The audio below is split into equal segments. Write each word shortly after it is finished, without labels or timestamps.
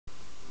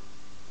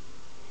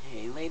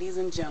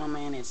and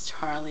gentlemen, it's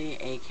Charlie,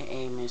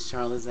 aka Miss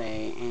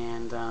Charlazaes,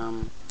 and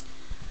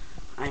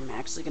I'm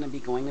actually going to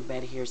be going to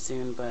bed here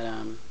soon, but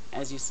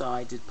as you saw,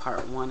 I did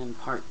part 1 and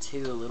part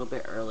 2 a little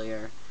bit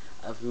earlier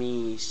of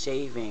me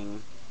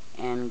shaving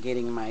and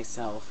getting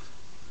myself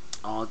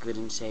all good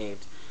and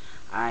shaved.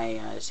 I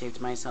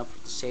shaved myself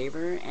with the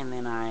shaver, and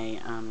then I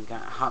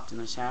hopped in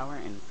the shower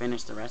and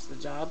finished the rest of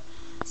the job.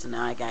 So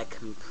now I got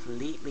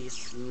completely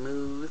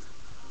smooth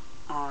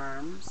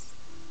arms.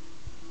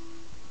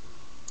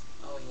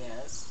 Oh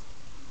yes.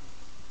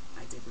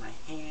 I did my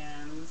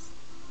hands.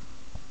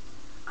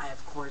 I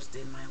of course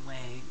did my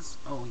legs.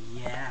 Oh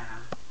yeah.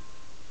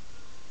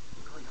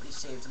 Completely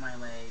shaved my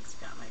legs,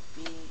 got my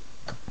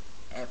feet,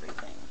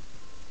 everything.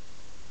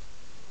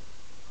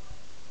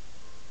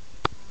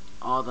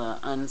 All the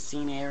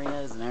unseen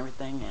areas and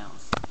everything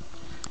else.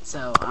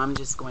 So I'm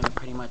just going to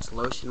pretty much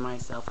lotion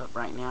myself up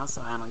right now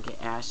so I don't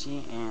get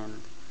ashy,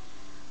 and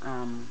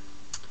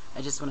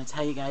I just want to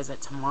tell you guys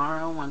that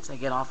tomorrow, once I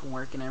get off of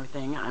work and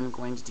everything, I'm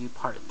going to do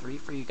part 3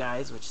 for you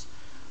guys, which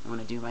I'm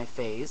going to do my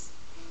face.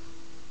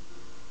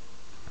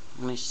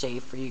 I'm going to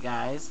shave for you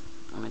guys.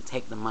 I'm going to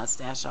take the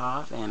mustache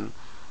off, and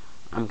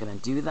I'm going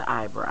to do the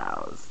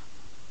eyebrows.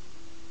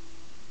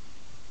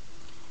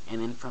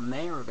 And then from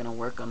there, we're going to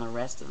work on the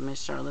rest of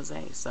Miss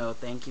Charlazaes. So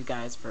thank you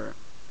guys for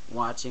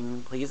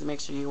watching. Please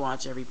make sure you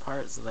watch every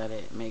part so that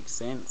it makes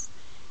sense.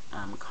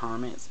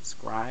 Comment,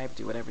 subscribe,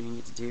 do whatever you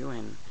need to do,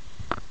 and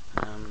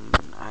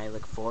I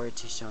look forward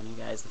to showing you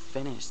guys the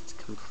finished,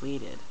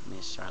 completed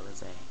Miss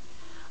Charlazaes.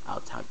 I'll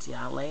talk to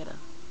y'all later.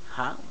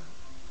 Holla.